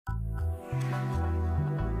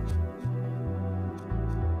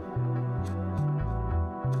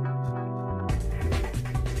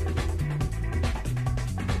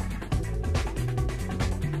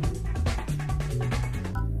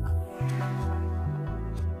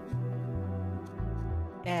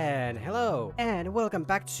And hello, and welcome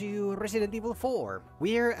back to Resident Evil 4.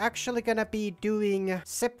 We're actually gonna be doing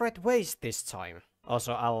separate ways this time.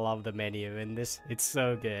 Also, I love the menu in this, it's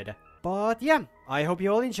so good. But yeah, I hope you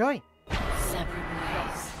all enjoy. Separate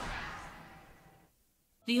ways.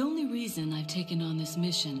 The only reason I've taken on this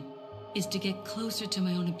mission is to get closer to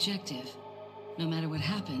my own objective. No matter what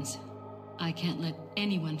happens, I can't let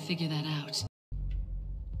anyone figure that out.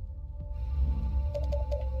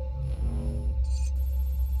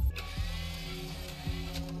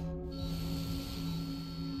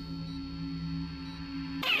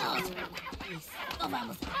 No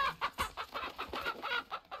vamos.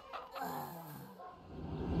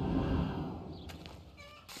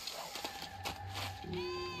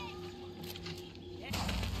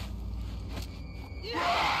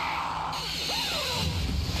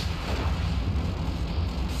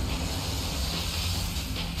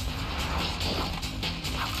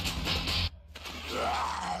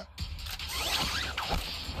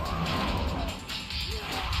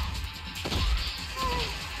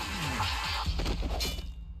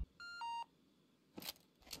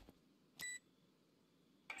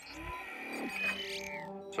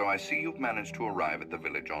 So I see you've managed to arrive at the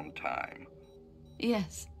village on time.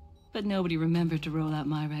 Yes, but nobody remembered to roll out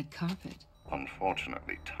my red carpet.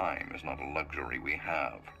 Unfortunately, time is not a luxury we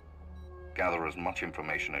have. Gather as much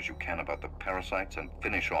information as you can about the parasites and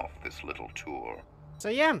finish off this little tour. So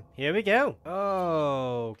yeah, here we go.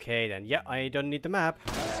 Okay then, yeah, I don't need the map.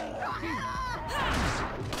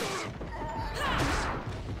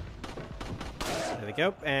 There we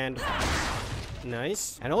go, and...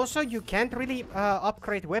 nice. And also, you can't really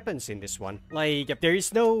upgrade weapons in this one. Like, there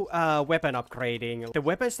is no weapon upgrading. The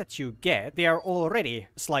weapons that you get, they are already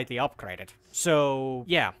slightly upgraded. So,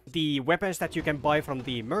 yeah, the weapons that you can buy from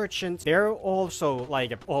the merchant, they're also,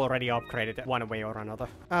 like, already upgraded one way or another.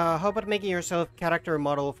 How about making yourself character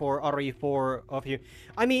model for RE4 of you?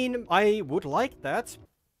 I mean, I would like that.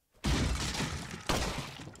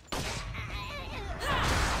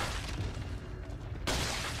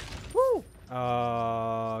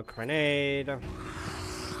 Grenade.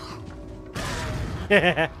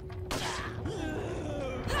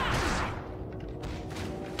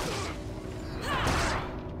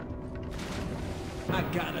 I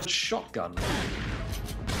got a shotgun.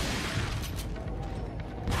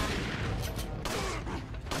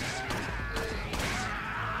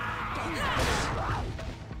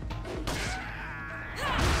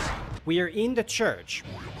 We are in the church.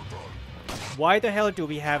 Why the hell do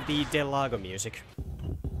we have the Del Lago music?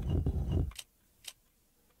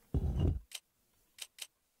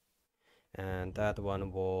 And that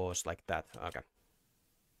one was like that. Okay.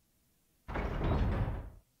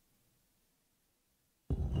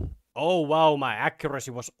 Oh wow, my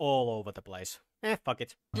accuracy was all over the place. Fuck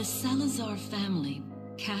it. The Salazar family,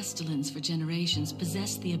 Castellans for generations,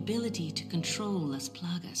 possessed the ability to control Las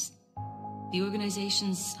Plagas. The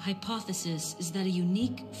organization's hypothesis is that a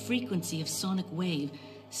unique frequency of sonic wave,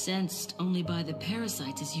 sensed only by the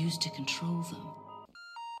parasites, is used to control them.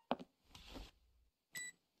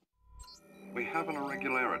 We have an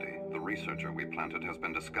irregularity. The researcher we planted has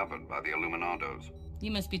been discovered by the Illuminados.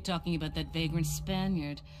 You must be talking about that vagrant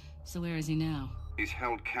Spaniard. So where is he now? He's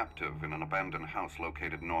held captive in an abandoned house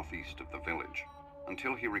located northeast of the village.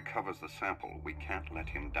 Until he recovers the sample, we can't let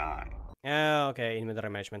him die. Okay, inventory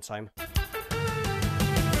management time.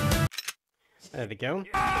 There we go.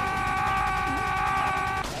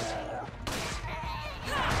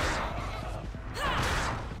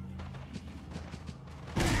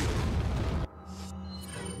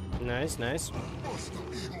 Nice, nice.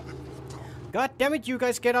 God damn it, you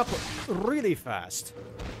guys get up really fast.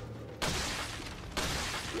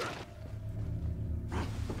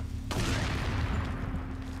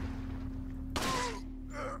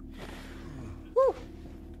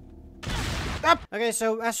 Okay,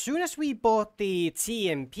 so as soon as we bought the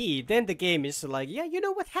TMP, then the game is like, yeah, you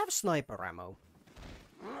know what, have sniper ammo.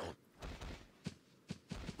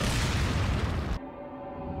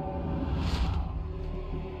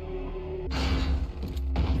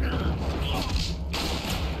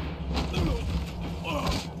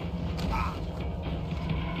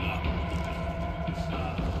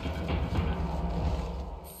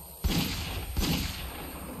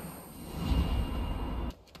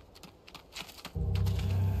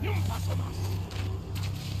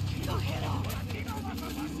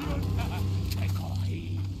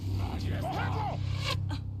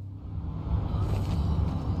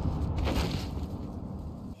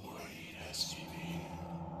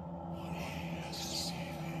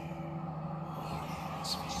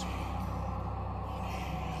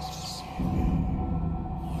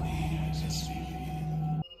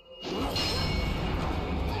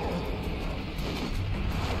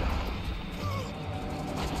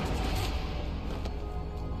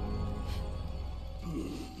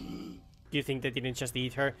 Do you think they didn't just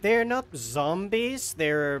eat her? They're not zombies,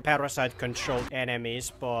 they're parasite-controlled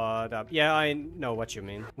enemies, but yeah, I know what you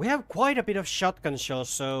mean. We have quite a bit of shotgun shells,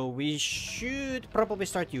 so we should probably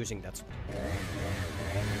start using that.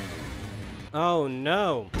 Oh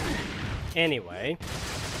no. Anyway.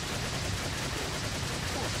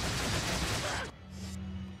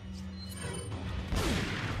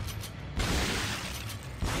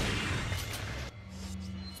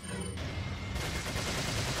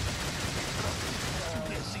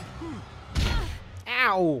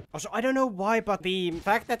 Ow! Also, I don't know why, but the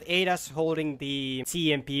fact that Ada's holding the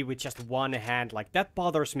TMP with just one hand, like, that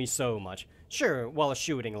bothers me so much. Sure, while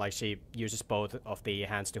shooting, like, she uses both of the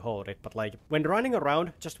hands to hold it, but, like, when running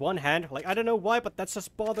around, just one hand, like, I don't know why, but that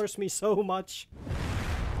just bothers me so much.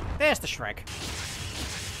 There's the Shrek.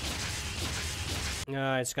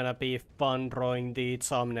 It's gonna be fun drawing the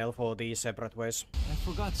thumbnail for the separate ways. I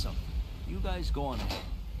forgot something. You guys go on ahead.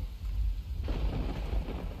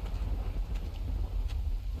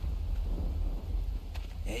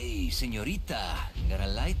 Hey, señorita, got a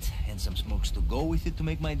light and some smokes to go with it to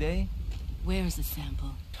make my day? Where's the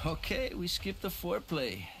sample? Okay, we skipped the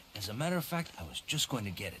foreplay. As a matter of fact, I was just going to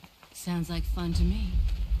get it. Sounds like fun to me.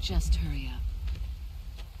 Just hurry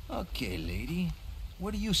up. Okay, lady.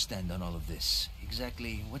 Where do you stand on all of this?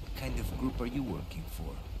 Exactly what kind of group are you working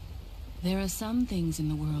for? There are some things in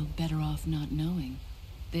the world better off not knowing.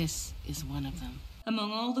 This is one of them.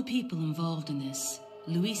 Among all the people involved in this,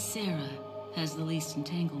 Luis Serra has the least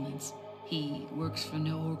entanglements. He works for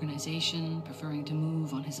no organization, preferring to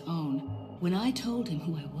move on his own. When I told him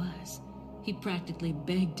who I was, he practically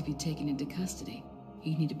begged to be taken into custody.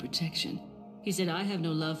 He needed protection. He said, I have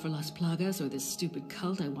no love for Las Plagas or this stupid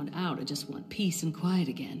cult. I want out. I just want peace and quiet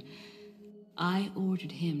again. I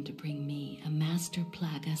ordered him to bring me a Master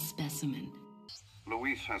Plaga specimen.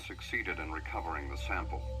 Luis has succeeded in recovering the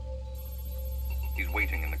sample. He's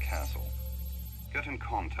waiting in the castle. Get in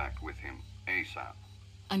contact with him ASAP.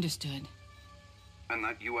 Understood. And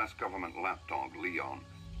that US government lapdog, Leon.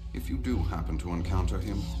 If you do happen to encounter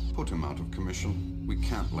him, put him out of commission. We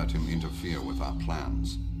can't let him interfere with our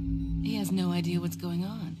plans. He has no idea what's going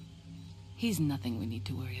on. He's nothing we need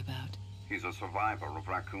to worry about. He's a survivor of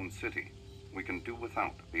Raccoon City. We can do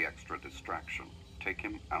without the extra distraction. Take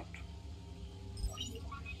him out.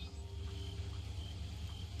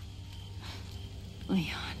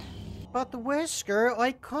 Leon. But Wesker,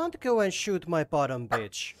 I can't go and shoot my bottom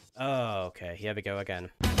bitch. Oh, okay, here we go again.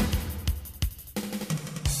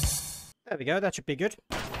 There we go, that should be good.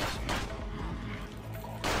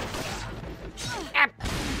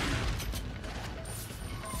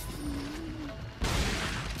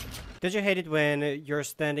 Did you hate it when you're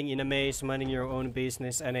standing in a maze minding your own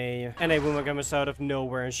business and a woman comes out of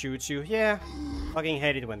nowhere and shoots you? Yeah, fucking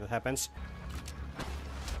hate it when that happens.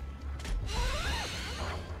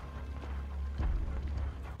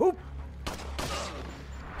 Oop!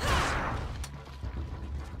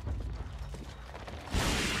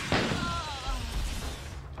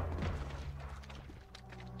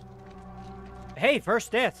 Hey,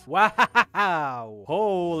 first death! Wow!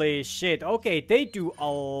 Holy shit. Okay, they do a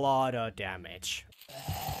lot of damage.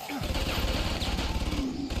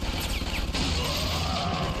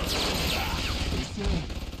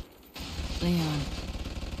 Leon,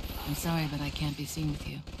 I'm sorry, but I can't be seen with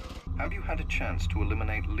you. Have you had a chance to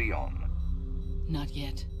eliminate Leon? Not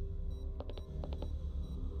yet.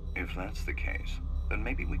 If that's the case, then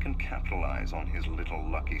maybe we can capitalize on his little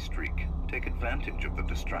lucky streak. Take advantage of the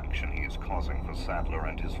distraction he is causing for Sadler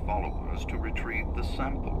and his followers to retrieve the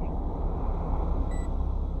sample.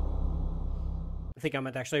 I think I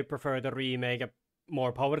might actually prefer the remake.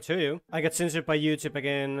 More power to you. I got censored by YouTube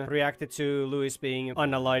again, reacted to Luis being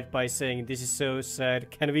unalived by saying, "This is so sad,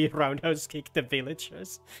 can we roundhouse kick the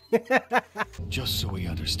villagers?" Just so we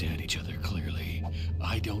understand each other clearly,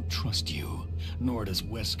 I don't trust you, nor does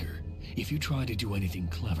Wesker. If you try to do anything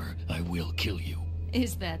clever, I will kill you.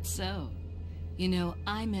 Is that so? You know,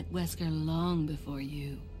 I met Wesker long before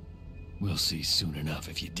you. We'll see soon enough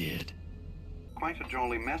if you did. Quite a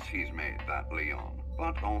jolly mess he's made, that Leon,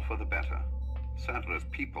 but all for the better. Sadler's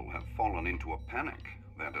people have fallen into a panic.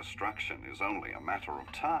 Their destruction is only a matter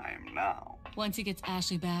of time now. Once he gets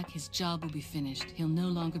Ashley back, his job will be finished. He'll no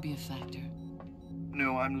longer be a factor.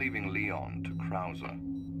 No, I'm leaving Leon to Krauser.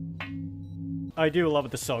 I do love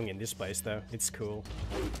the song in this place, though. It's cool.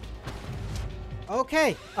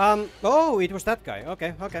 Okay. Oh, it was that guy.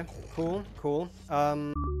 Okay, okay. Cool, cool.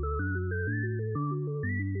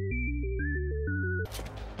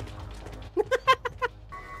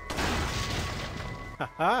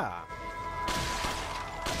 Haha.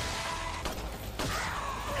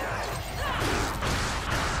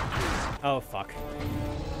 Oh, fuck.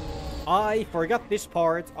 I forgot this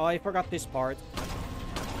part. I forgot this part.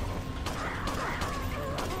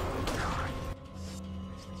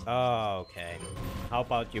 Okay. How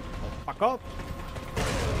about you fuck off?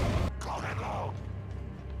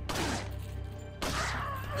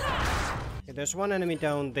 Okay, there's one enemy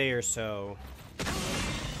down there, so...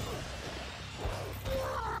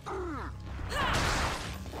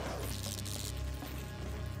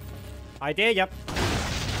 I dare ya.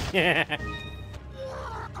 Yeah,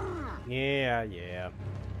 yeah.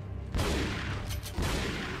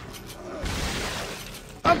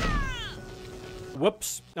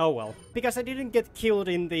 Whoops. Oh well. Because I didn't get killed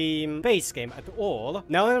in the base game at all,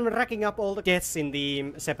 now I'm racking up all the deaths in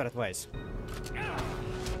the separate ways.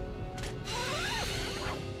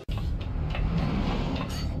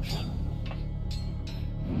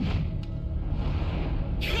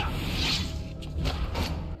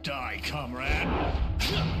 Die, comrade!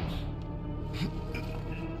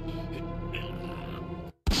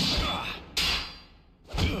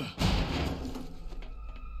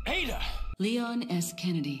 Ada! Leon S.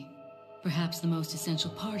 Kennedy, perhaps the most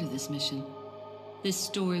essential part of this mission. This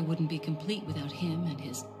story wouldn't be complete without him and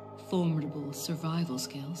his formidable survival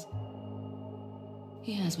skills.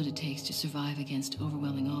 He has what it takes to survive against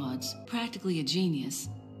overwhelming odds. Practically a genius.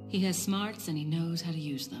 He has smarts and he knows how to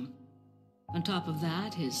use them. On top of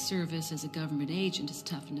that, his service as a government agent has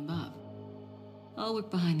toughened him up. I'll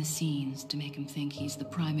work behind the scenes to make him think he's the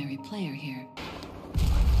primary player here.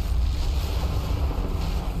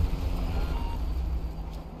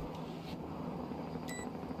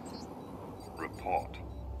 Report.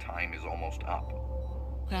 Time is almost up.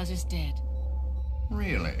 Krauser's dead.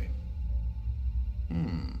 Really?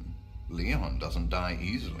 Leon doesn't die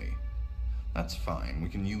easily. That's fine. We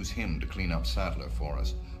can use him to clean up Sadler for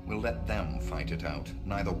us. We'll let them fight it out.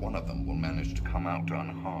 Neither one of them will manage to come out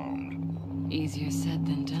unharmed. Easier said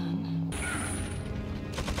than done.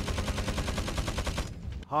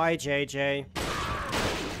 Hi, JJ.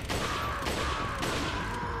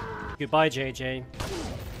 Goodbye, JJ.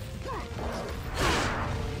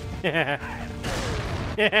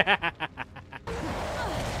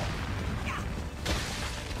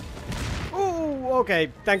 Ooh,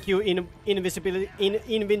 okay. Thank you,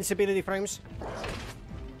 invincibility frames.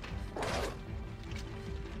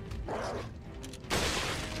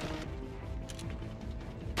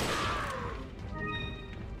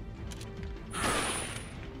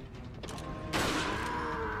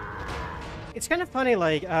 It's kind of funny,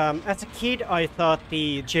 like, as a kid, I thought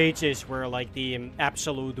the JJs were, like, the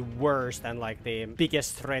absolute worst and, like, the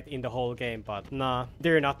biggest threat in the whole game, but nah,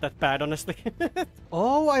 they're not that bad, honestly.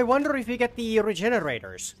 Oh, I wonder if we get the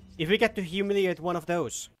regenerators. If we get to humiliate one of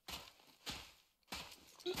those.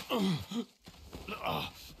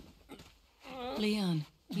 Leon,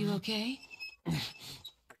 you okay?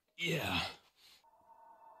 Yeah.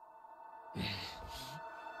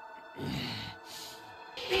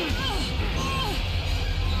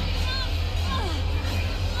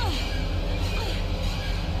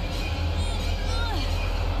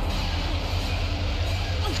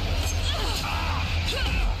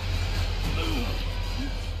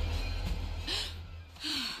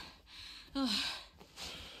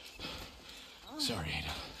 Sorry,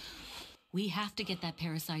 Ada. We have to get that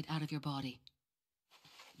parasite out of your body.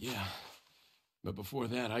 Yeah. But before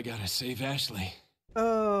that, I gotta save Ashley.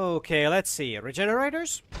 Okay, let's see.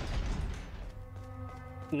 Regenerators?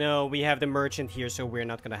 No, we have the merchant here, so we're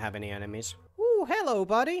not gonna have any enemies. Ooh, hello,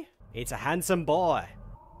 buddy. It's a handsome boy.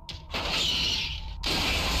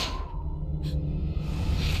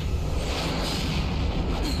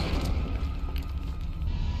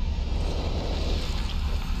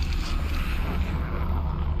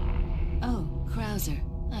 Oh, Krauser,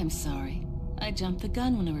 I'm sorry. I jumped the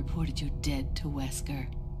gun when I reported you dead to Wesker.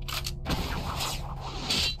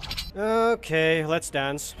 Okay, let's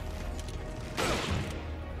dance.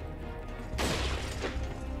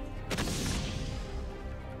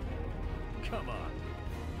 Come on.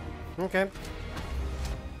 Okay.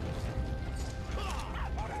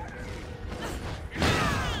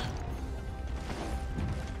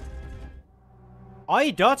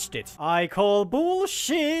 I dodged it. I call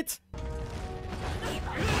bullshit.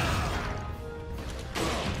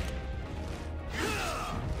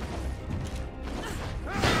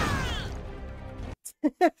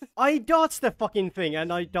 I dodged the fucking thing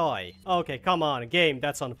and I die. Okay, come on, game,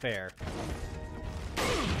 that's unfair.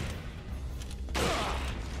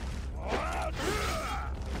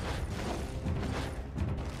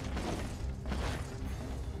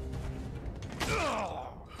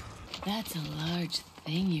 That's a large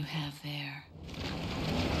thing you have there.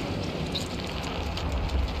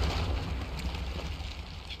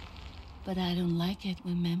 But I don't like it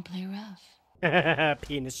when men play rough.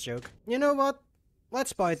 Penis joke. You know what?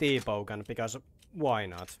 Let's buy the bowgun, because why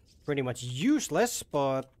not? Pretty much useless,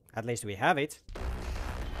 but at least we have it.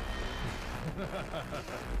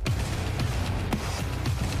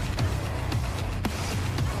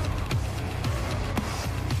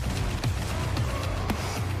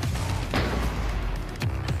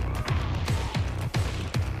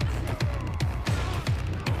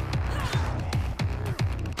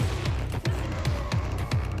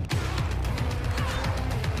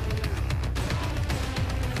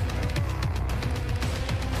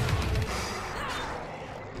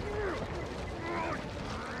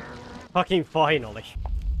 Fucking finally.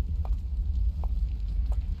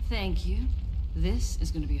 Thank you. This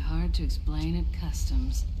is going to be hard to explain at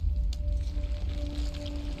customs.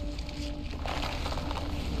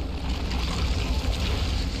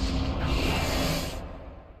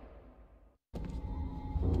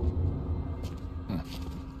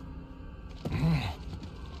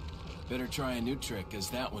 Better try a new trick, cause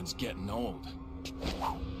that one's getting old.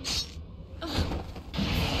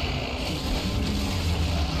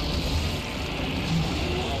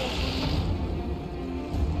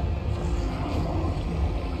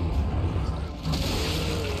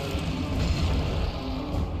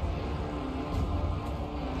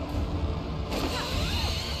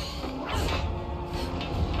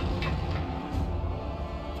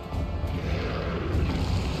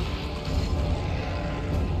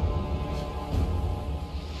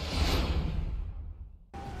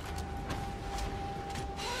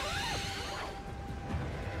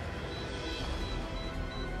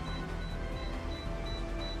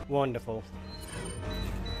 Wonderful.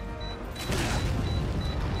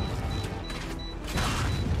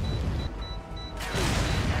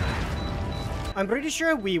 I'm pretty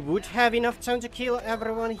sure we would have enough time to kill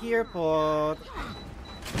everyone here, but...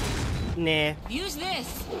 nah. Use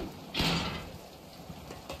this!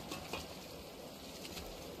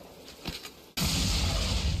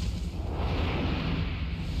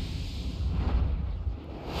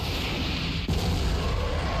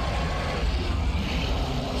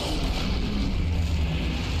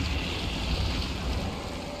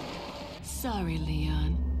 Sorry,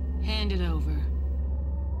 Leon. Hand it over.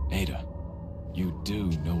 Ada, you do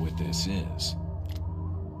know what this is.